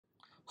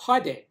Hi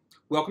there,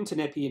 welcome to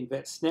Neppy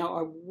Invest. Now,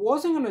 I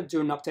wasn't going to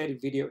do an updated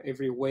video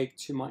every week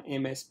to my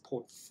MS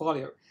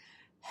portfolio.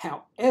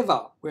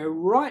 However, we're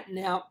right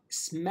now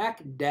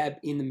smack dab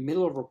in the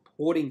middle of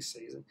reporting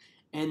season,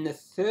 and the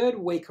third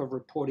week of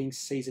reporting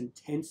season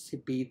tends to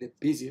be the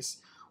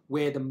busiest,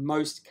 where the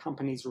most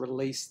companies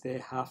release their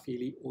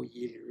half-yearly or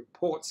yearly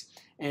reports,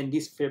 and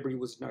this February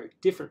was no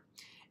different.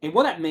 And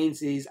what that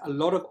means is a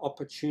lot of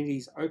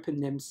opportunities open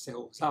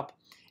themselves up.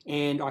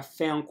 And I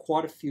found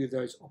quite a few of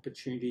those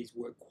opportunities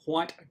were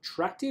quite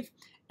attractive,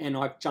 and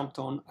I've jumped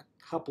on a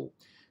couple.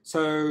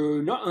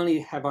 So not only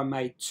have I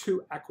made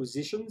 2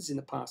 acquisitions in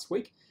the past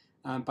week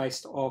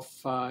based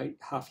off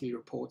half-yearly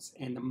reports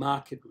and the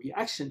market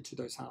reaction to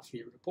those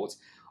half-yearly reports,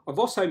 I've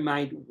also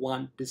made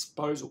 1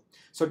 disposal.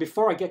 So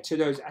before I get to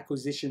those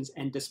acquisitions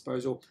and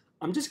disposal,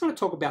 I'm just going to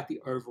talk about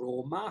the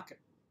overall market.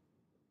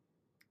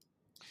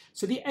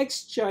 So the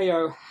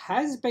XJO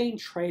has been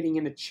trading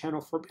in the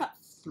channel for about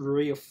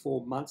 3 or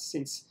 4 months,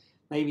 since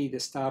maybe the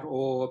start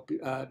or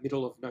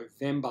middle of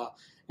November,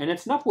 and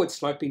it's an upward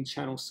sloping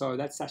channel, so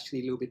that's actually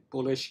a little bit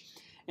bullish.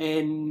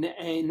 And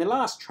in the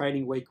last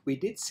trading week, we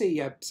did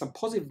see some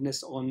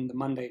positiveness on the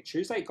Monday and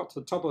Tuesday. It got to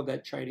the top of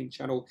that trading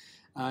channel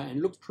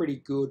and looked pretty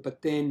good,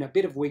 but then a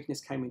bit of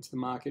weakness came into the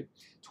market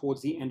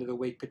towards the end of the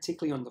week,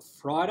 particularly on the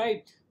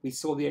Friday. We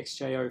saw the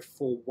XJO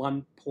fall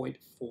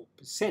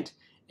 1.4%.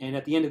 And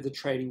at the end of the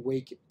trading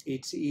week,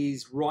 it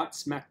is right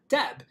smack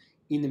dab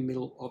in the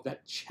middle of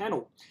that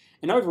channel.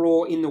 And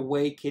overall, in the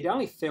week, it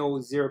only fell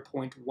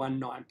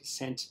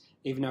 0.19%,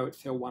 even though it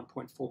fell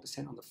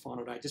 1.4% on the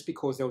final day, just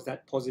because there was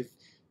that positive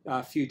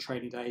few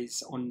trading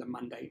days on the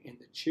Monday and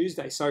the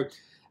Tuesday. So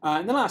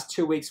in the last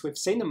 2 weeks, we've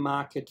seen the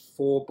market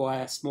fall by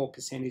a small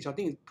percentage. I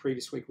think the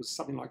previous week was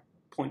something like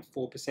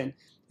 0.4%.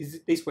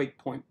 This week,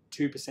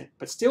 0.2%.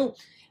 But still,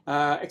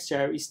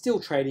 XJO is still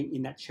trading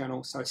in that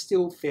channel, so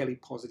still fairly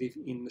positive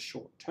in the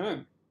short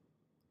term.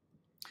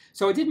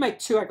 So I did make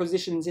 2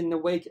 acquisitions in the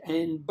week,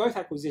 and both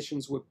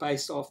acquisitions were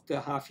based off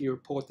the half-year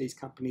report these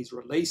companies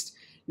released.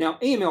 Now,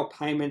 EML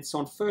Payments,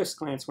 on first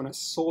glance, when I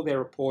saw their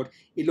report,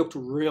 it looked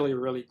really,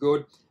 really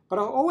good. But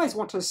I always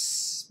want to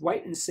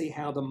wait and see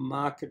how the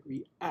market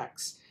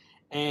reacts,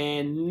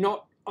 and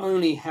not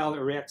only how it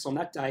reacts on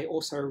that day,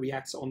 also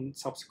reacts on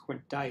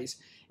subsequent days.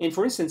 And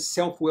for instance,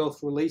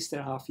 Self-Wealth released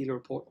their half-yearly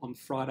report on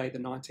Friday, the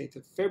 19th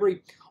of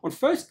February. On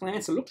first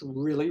glance, it looked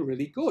really,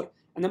 really good.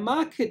 And the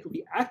market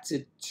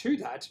reacted to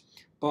that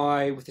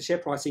with the share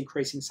price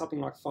increasing something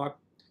like 5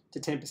 to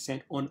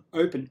 10% on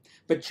open.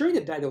 But during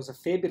the day, there was a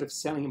fair bit of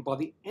selling, and by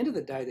the end of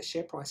the day, the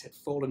share price had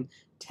fallen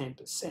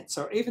 10%.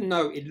 So even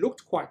though it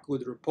looked quite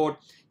good, the report,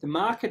 the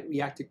market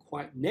reacted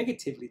quite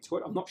negatively to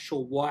it. I'm not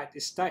sure why at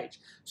this stage.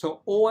 So I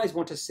always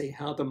want to see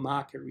how the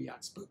market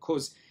reacts,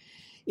 because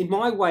in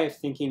my way of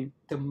thinking,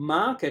 the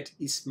market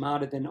is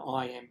smarter than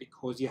I am,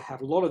 because you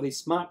have a lot of these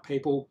smart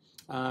people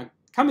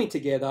coming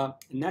together,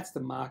 and that's the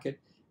market.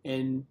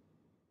 And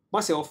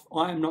myself,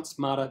 I am not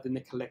smarter than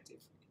the collective.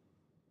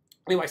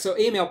 Anyway, so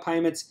EML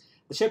Payments,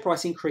 the share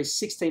price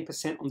increased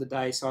 16% on the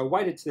day, so I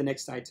waited to the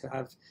next day to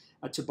have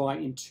to buy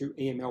into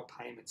EML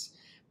Payments.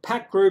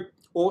 Pact Group,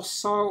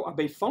 also, I've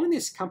been following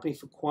this company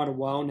for quite a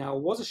while now. I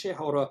was a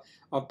shareholder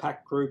of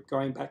Pact Group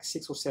going back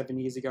 6 or 7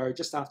 years ago,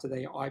 just after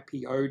they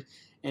IPO'd.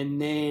 And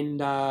then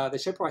the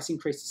share price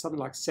increased to something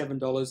like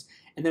 $7.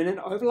 And then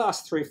over the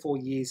last 3 or 4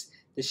 years,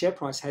 the share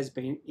price has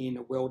been in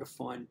a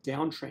well-defined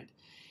downtrend.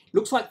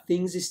 Looks like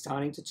things is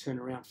starting to turn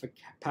around for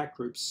Pact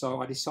Group,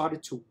 so I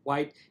decided to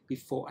wait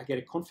before I get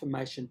a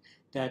confirmation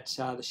that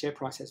the share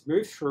price has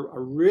moved through a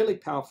really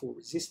powerful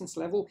resistance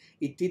level.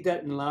 It did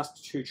that in the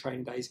last 2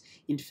 trading days.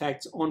 In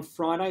fact, on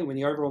Friday, when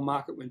the overall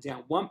market went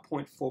down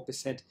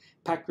 1.4%,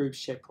 Pact Group's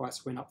share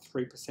price went up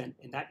 3%,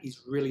 and that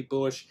is really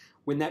bullish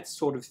when that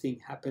sort of thing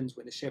happens,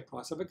 when the share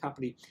price of a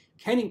company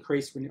can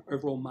increase when the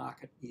overall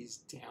market is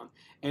down.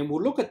 And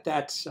we'll look at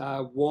that,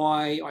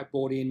 why I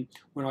bought in,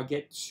 when I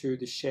get to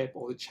the share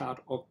or the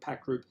chart of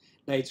Pact Group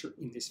later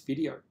in this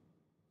video.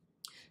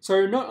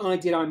 So not only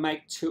did I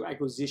make 2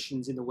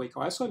 acquisitions in the week,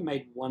 I also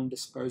made 1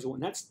 disposal,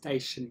 and that's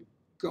Dacian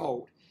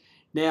Gold.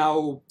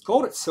 Now,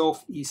 gold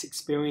itself is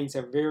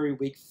experiencing a very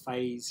weak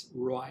phase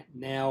right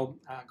now.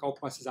 Gold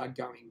prices are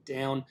going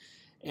down,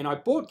 and I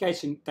bought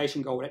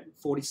Dacian Gold at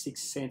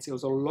 46 cents. It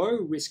was a low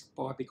risk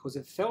buy because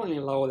it fell any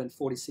lower than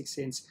 46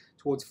 cents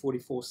towards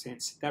 44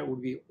 cents. That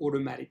would be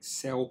automatic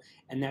sell,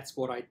 and that's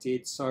what I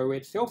did. So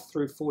it fell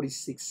through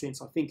 46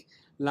 cents, I think,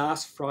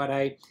 last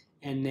Friday.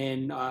 And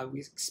then we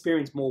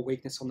experienced more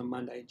weakness on the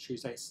Monday and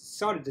Tuesday.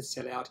 So decided to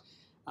sell out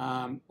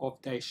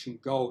of Dacian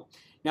Gold.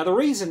 Now, the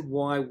reason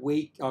why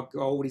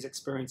gold is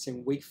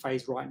experiencing weak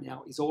phase right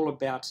now is all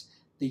about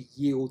the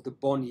yield, the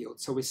bond yield.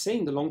 So we're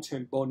seeing the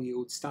long-term bond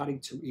yield starting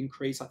to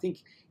increase. I think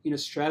in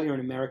Australia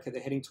and America,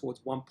 they're heading towards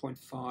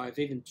 1.5,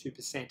 even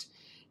 2%.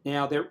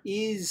 Now, there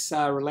is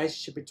a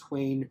relationship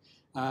between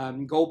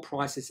gold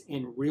prices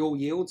and real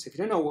yields. If you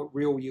don't know what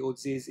real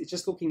yields is, it's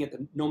just looking at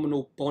the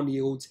nominal bond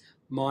yields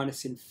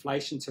minus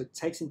inflation. So it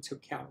takes into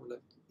account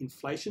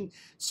inflation.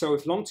 So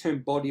if long-term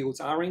bond yields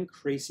are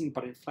increasing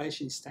but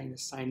inflation is staying the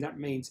same, that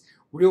means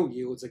real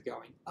yields are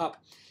going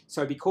up.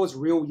 So because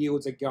real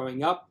yields are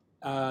going up,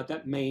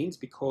 that means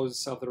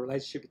because of the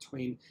relationship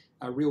between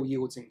real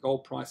yields and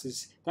gold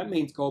prices, that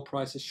means gold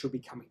prices should be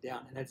coming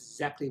down, and that's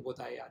exactly what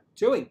they are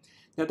doing.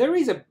 Now, there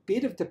is a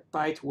bit of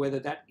debate whether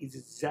that is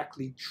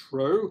exactly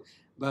true,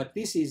 but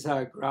this is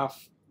a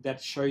graph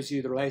that shows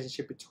you the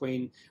relationship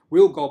between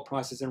real gold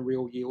prices and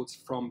real yields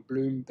from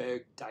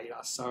Bloomberg data.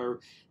 So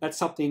that's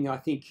something I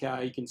think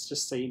you can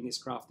just see in this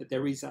graph, that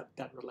there is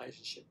that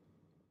relationship.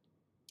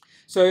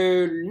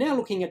 So now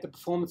looking at the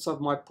performance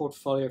of my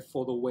portfolio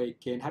for the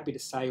week, and happy to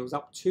say it was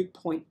up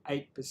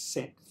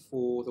 2.8%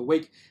 for the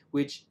week,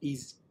 which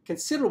is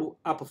considerable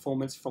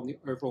outperformance from the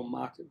overall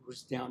market, which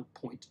was down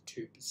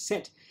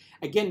 0.2%.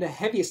 Again, the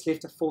heaviest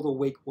lifter for the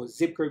week was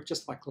Zip Group,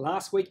 just like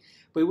last week,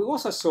 but we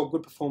also saw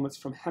good performance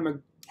from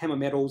Hammer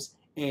Metals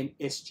and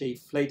SG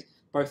Fleet,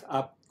 both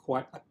up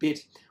quite a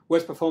bit.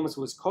 Worst performance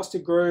was Costa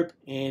Group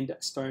and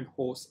Stone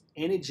Horse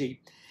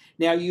Energy.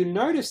 Now, you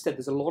notice that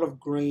there's a lot of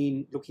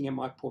green looking at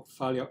my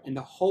portfolio, and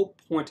the whole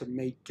point of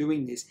me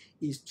doing this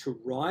is to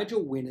ride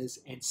your winners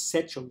and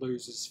set your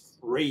losers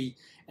free,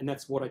 and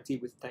that's what I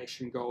did with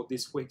Dacian Gold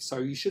this week. So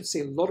you should see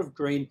a lot of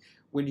green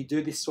when you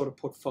do this sort of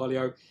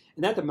portfolio,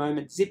 and at the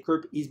moment, Zip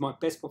Group is my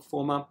best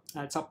performer.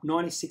 It's up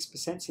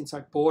 96% since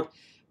I bought.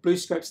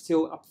 BlueScope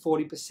still up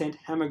 40%,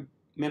 Hammer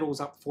Metals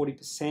up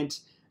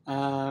 40%,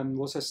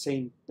 also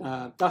seen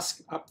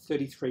Dusk up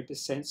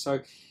 33%. So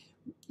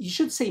you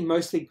should see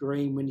mostly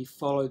green when you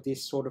follow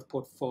this sort of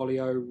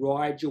portfolio,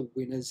 ride your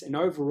winners, and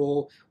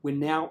overall we're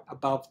now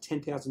above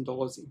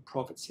 $10,000 in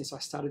profit since I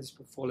started this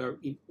portfolio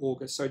in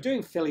August. So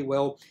doing fairly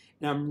well,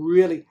 and I'm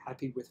really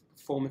happy with the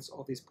performance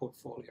of this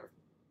portfolio.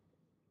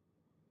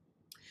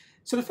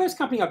 So the first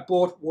company I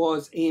bought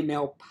was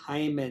EML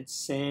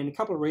Payments, and a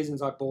couple of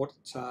reasons I bought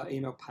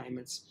EML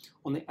Payments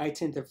on the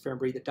 18th of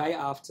February, the day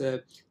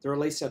after the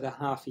release of the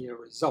half-year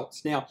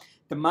results. Now,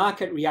 the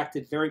market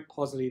reacted very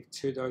positively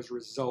to those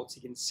results.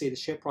 You can see the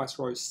share price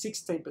rose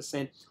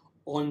 16%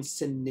 on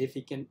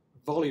significant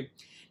volume.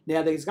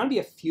 Now, there's going to be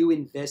a few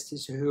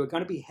investors who are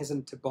going to be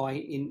hesitant to buy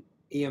in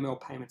EML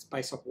Payments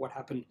based off what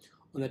happened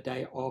on the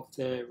day of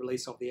the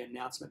release of the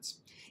announcements.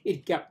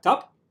 It gapped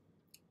up,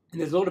 and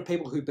there's a lot of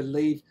people who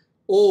believe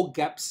all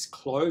gaps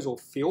close or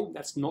fill.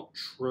 That's not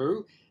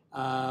true.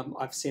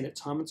 I've seen it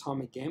time and time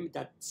again.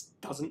 That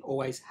doesn't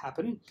always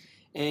happen.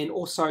 And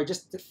also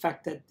just the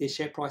fact that the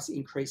share price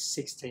increased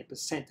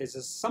 16%.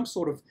 There's some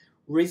sort of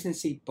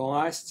recency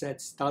bias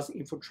that does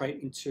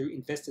infiltrate into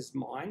investors'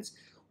 minds,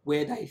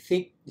 where they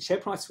think the share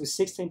price was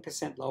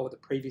 16% lower the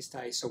previous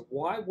day. So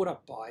why would I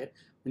buy it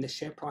when the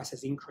share price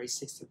has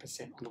increased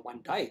 16% on the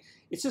one day?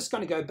 It's just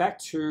going to go back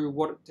to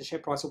what the share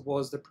price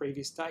was the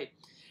previous day.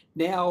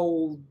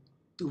 Now,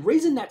 the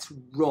reason that's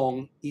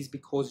wrong is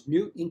because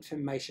new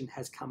information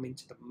has come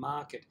into the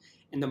market,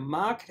 and the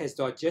market has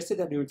digested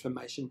that new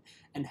information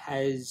and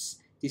has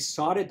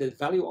decided the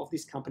value of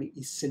this company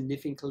is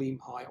significantly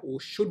higher, or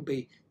should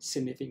be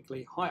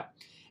significantly higher.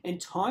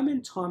 And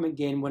time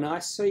again, when I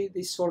see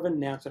this sort of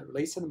announcement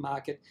released in the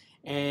market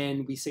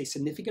and we see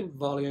significant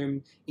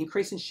volume,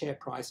 increase in share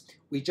price,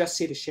 we just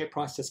see the share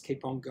price just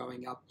keep on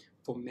going up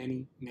for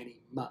many, many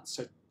months.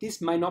 So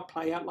this may not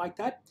play out like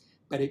that,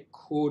 but it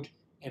could,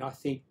 and I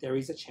think there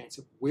is a chance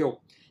it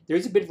will. There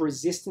is a bit of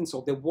resistance,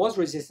 or there was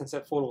resistance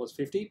at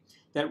 $4.50.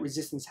 That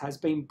resistance has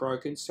been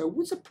broken, so it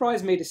would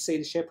surprise me to see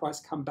the share price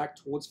come back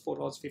towards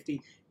 $4.50,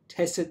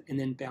 test it, and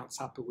then bounce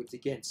upwards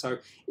again. So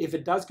if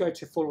it does go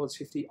to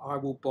 $4.50, I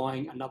will be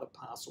buying another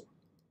parcel.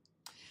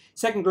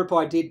 Second group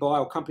I did buy,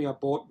 or company I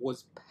bought,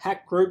 was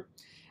Pact Group.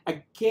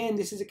 Again,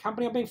 this is a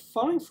company I've been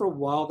following for a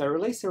while. They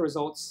released their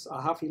results,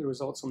 half-yearly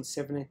results, on the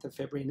 17th of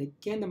February. And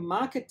again, the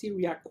market did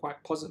react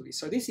quite positively.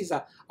 So this is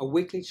a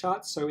weekly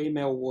chart. So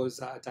email was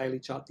a daily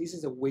chart. This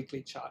is a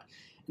weekly chart.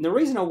 And the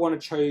reason I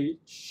want to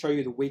show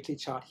you the weekly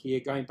chart here,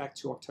 going back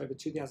to October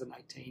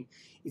 2018,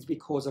 is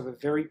because of a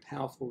very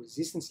powerful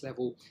resistance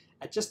level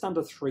at just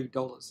under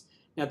 $3.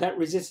 Now, that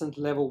resistance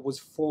level was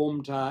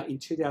formed in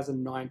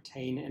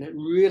 2019, and it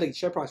really,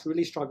 share price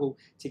really struggled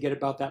to get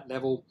above that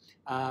level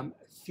a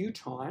few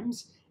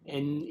times,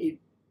 and it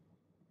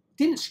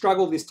didn't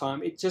struggle this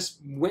time. It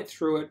just went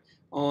through it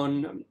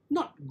on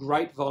not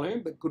great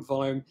volume, but good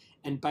volume,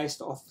 and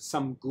based off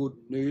some good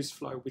news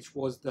flow, which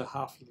was the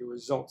half-year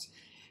results.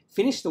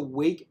 Finished the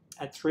week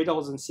at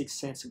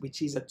 $3.06,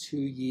 which is a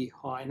 2-year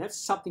high, and that's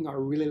something I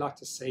really like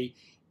to see,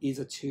 is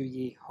a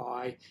 2-year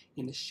high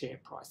in the share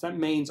price. That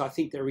means I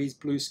think there is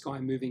blue sky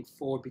moving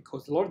forward,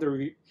 because a lot of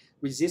the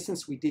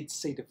resistance we did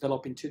see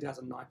develop in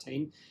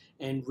 2019,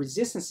 and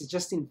resistance is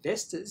just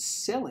investors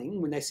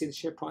selling when they see the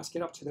share price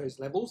get up to those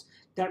levels.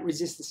 That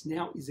resistance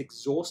now is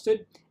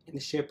exhausted, and the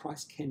share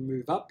price can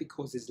move up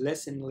because there's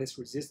less and less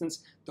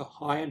resistance the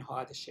higher and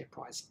higher the share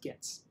price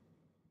gets.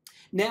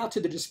 Now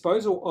to the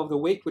disposal of the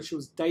week, which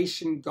was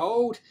Dacian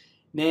Gold.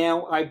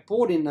 Now, I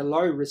bought in a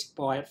low risk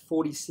buy at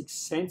 46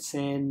 cents,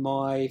 and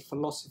my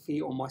philosophy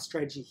or my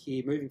strategy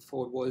here moving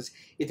forward was,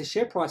 if the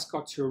share price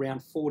got to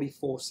around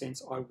 44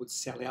 cents, I would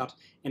sell out,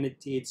 and it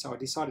did. So I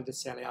decided to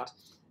sell out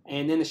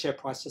And then the share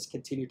price just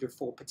continued to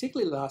fall,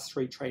 particularly the last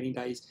 3 trading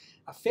days.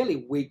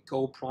 Fairly weak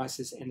gold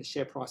prices, and the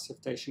share price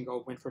of Dacian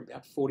Gold went from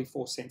about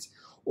 44 cents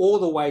all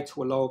the way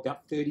to a low of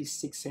about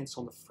 36 cents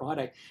on the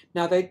Friday.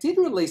 Now, they did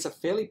release a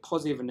fairly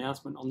positive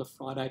announcement on the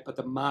Friday, but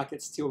the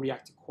market still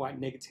reacted quite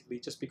negatively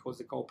just because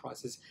the gold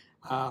prices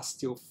are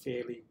still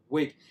fairly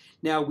weak.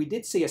 Now, we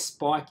did see a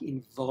spike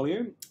in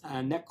volume,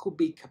 and that could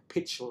be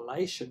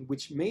capitulation,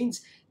 which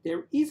means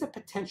there is a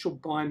potential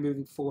buy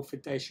moving forward for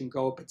Dacian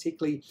Gold,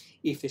 particularly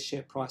if the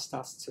share price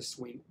starts to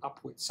swing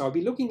upwards. So I'll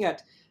be looking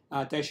at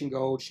Dacian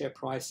Gold share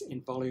price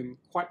and volume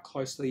quite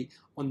closely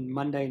on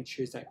Monday and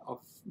Tuesday of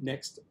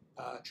next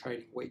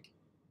trading week.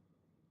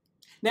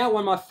 Now,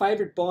 one of my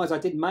favorite buys I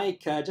did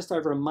make just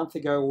over a month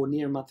ago, or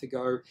near a month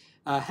ago,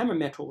 Hammer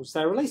Metals.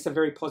 They released a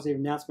very positive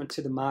announcement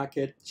to the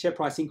market. Share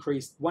price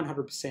increased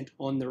 100%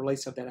 on the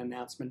release of that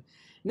announcement.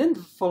 And then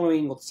the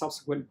following or the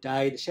subsequent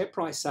day, the share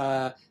price,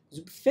 there's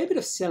a fair bit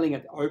of selling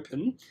at the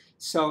open.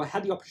 So I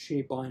had the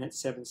opportunity of buying at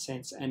 7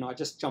 cents, and I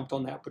just jumped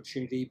on that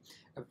opportunity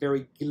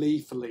very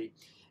gleefully.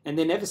 And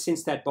then ever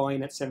since that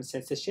buying at 7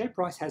 cents, the share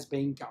price has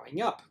been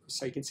going up.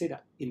 So you can see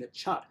that in the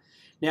chart.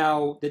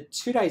 Now, the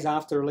 2 days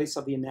after the release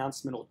of the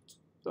announcement, or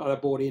I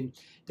bought in,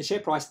 the share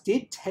price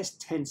did test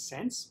 10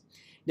 cents.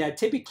 Now,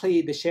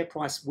 typically, the share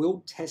price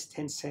will test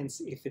 10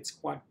 cents if it's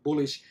quite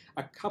bullish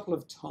a couple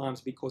of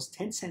times, because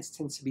 10 cents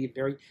tends to be a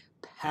very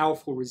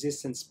powerful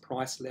resistance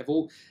price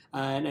level.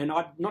 And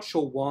I'm not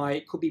sure why.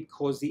 It could be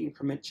because the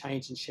increment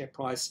change in share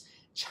price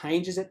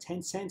changes at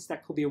 10 cents.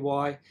 That could be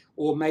why,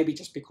 or maybe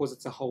just because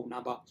it's a whole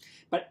number.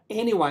 But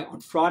anyway,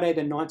 on Friday,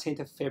 the 19th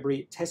of February,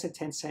 it tested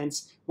 10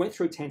 cents, went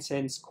through 10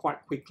 cents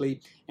quite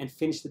quickly, and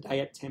finished the day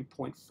at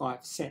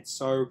 10.5 cents.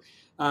 So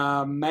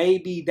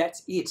maybe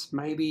that's it.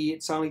 Maybe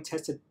it's only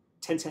tested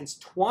 10 cents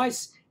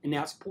twice, and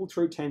now it's pulled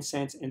through 10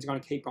 cents and it's going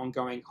to keep on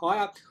going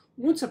higher.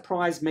 Wouldn't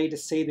surprise me to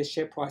see the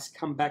share price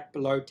come back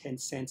below 10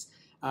 cents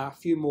a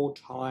few more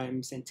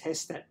times and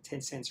test that 10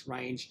 cents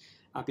range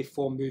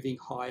before moving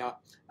higher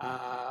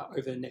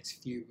over the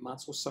next few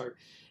months or so.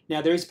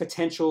 Now, there is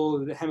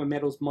potential that Hammer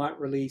Metals might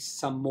release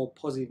some more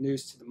positive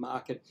news to the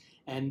market,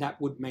 and that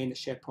would mean the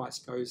share price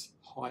goes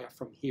higher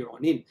from here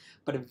on in.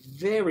 But a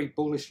very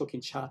bullish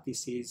looking chart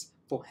this is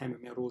for Hammer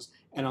Metals,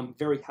 and I'm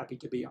very happy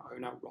to be an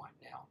owner right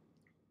now.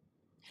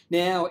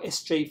 Now,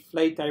 SG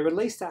Fleet, they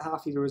released their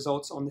half-year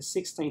results on the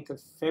 16th of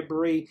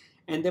February,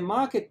 and the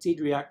market did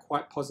react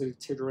quite positively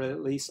to the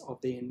release of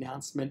the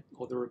announcement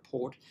or the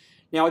report.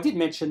 Now, I did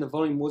mention the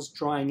volume was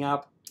drying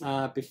up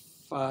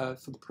for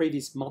the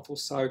previous month or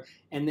so,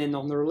 and then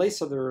on the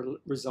release of the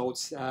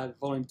results, the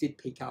volume did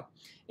pick up,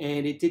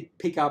 and it did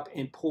pick up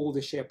and pull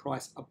the share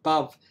price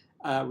above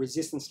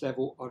resistance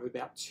level of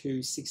about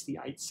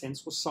 268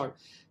 cents or so.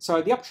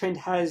 So the uptrend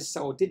has,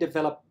 or did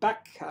develop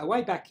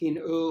way back in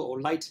early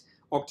or late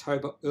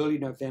October, early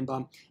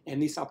November,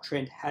 and this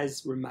uptrend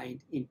has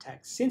remained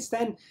intact since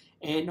then.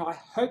 And I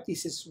hope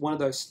this is one of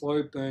those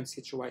slow burn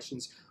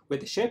situations where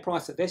the share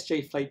price of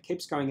SG Fleet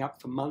keeps going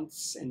up for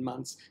months and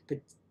months, but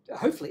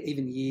hopefully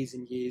even years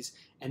and years,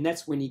 and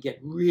that's when you get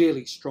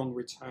really strong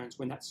returns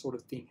when that sort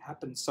of thing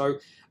happens. So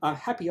I'm a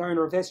happy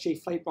owner of SG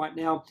Fleet right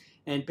now,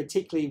 and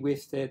particularly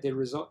with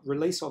the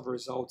release of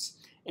results,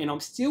 and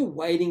I'm still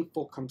waiting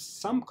for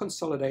some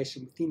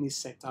consolidation within this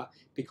sector,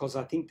 because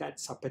I think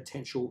that's a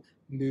potential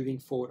moving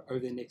forward over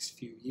the next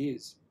few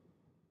years.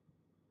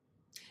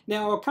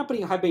 Now, a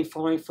company I've been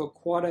following for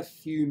quite a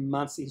few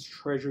months is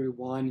Treasury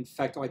Wine. In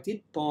fact, I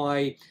did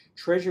buy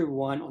Treasury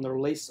Wine on the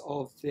release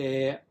of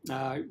their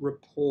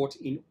report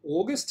in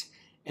August.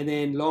 And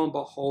then, lo and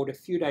behold, a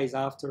few days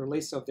after the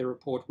release of their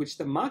report, which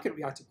the market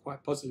reacted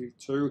quite positively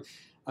to,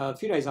 a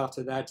few days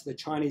after that, the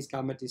Chinese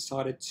government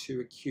decided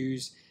to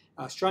accuse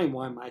Australian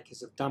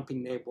winemakers of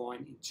dumping their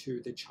wine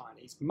into the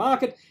Chinese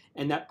market.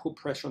 And that put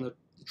pressure on the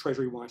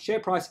Treasury Wine share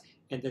price,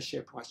 and the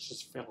share price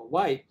just fell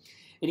away.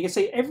 And you can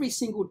see every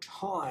single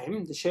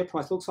time the share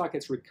price looks like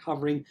it's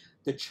recovering,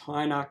 the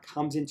China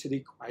comes into the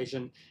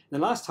equation. And the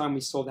last time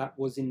we saw that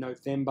was in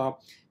November,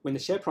 when the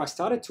share price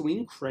started to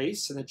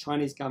increase and the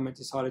Chinese government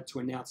decided to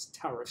announce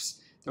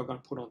tariffs they were going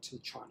to put onto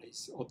the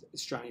Chinese or the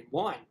Australian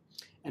wine.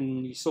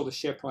 And you saw the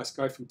share price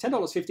go from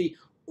 $10.50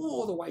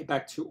 all the way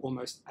back to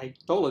almost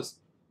 $8.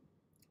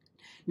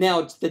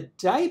 Now, the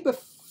day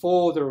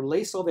before the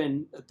release of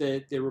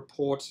the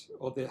report,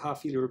 or the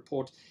half-yearly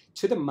report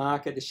to the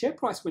market, the share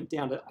price went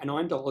down to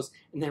 $9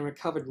 and then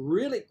recovered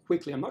really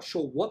quickly. I'm not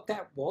sure what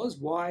that was,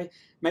 why.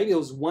 Maybe it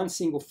was one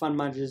single fund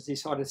manager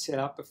decided to set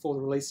up before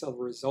the release of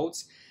the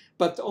results.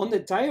 But on the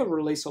day of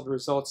release of the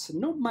results,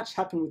 not much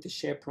happened with the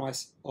share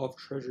price of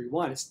Treasury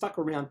Wine. It stuck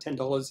around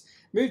 $10,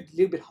 moved a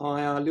little bit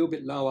higher, a little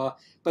bit lower,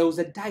 but it was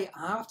a day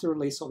after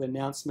release of the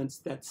announcements,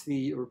 that's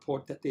the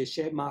report, that their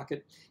share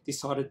market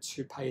decided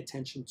to pay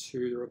attention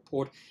to the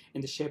report,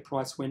 and the share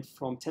price went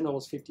from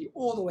 $10.50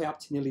 all the way up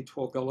to nearly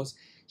 $12.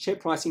 Share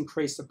price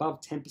increased above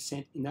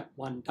 10% in that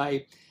one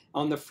day.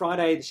 On the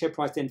Friday, the share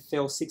price then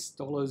fell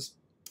 $6,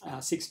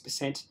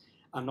 6%.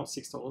 Not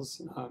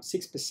 $6,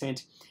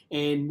 6%,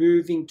 and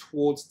moving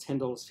towards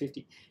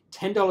 $10.50.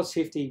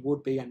 $10.50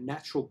 would be a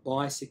natural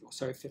buy signal.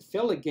 So if it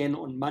fell again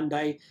on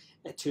Monday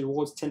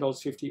towards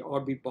 $10.50,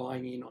 I'd be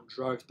buying in on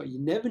droves. But you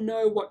never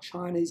know what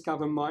Chinese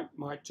government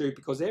might do,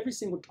 because every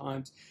single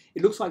time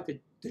it looks like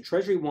the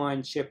Treasury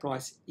wine share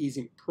price is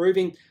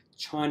improving,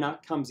 China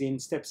comes in,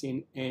 steps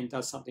in, and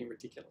does something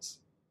ridiculous.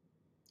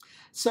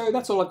 So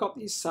that's all I've got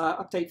this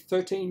update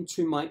 13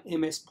 to my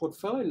MS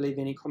portfolio. Leave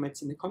any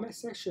comments in the comment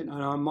section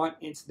and I might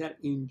answer that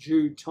in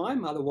due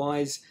time.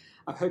 Otherwise,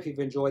 I hope you've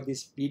enjoyed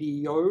this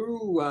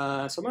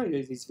video. So I'm going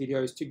to do these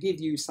videos to give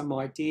you some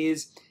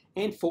ideas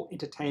and for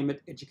entertainment,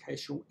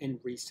 educational and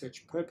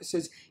research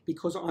purposes,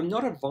 because I'm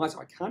not an advisor.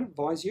 I can't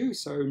advise you,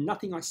 so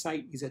nothing I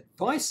say is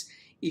advice.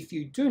 If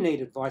you do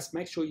need advice,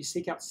 make sure you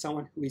seek out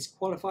someone who is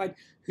qualified,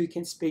 who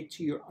can speak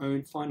to your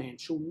own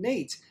financial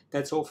needs.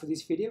 That's all for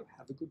this video.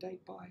 Have a good day.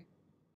 Bye.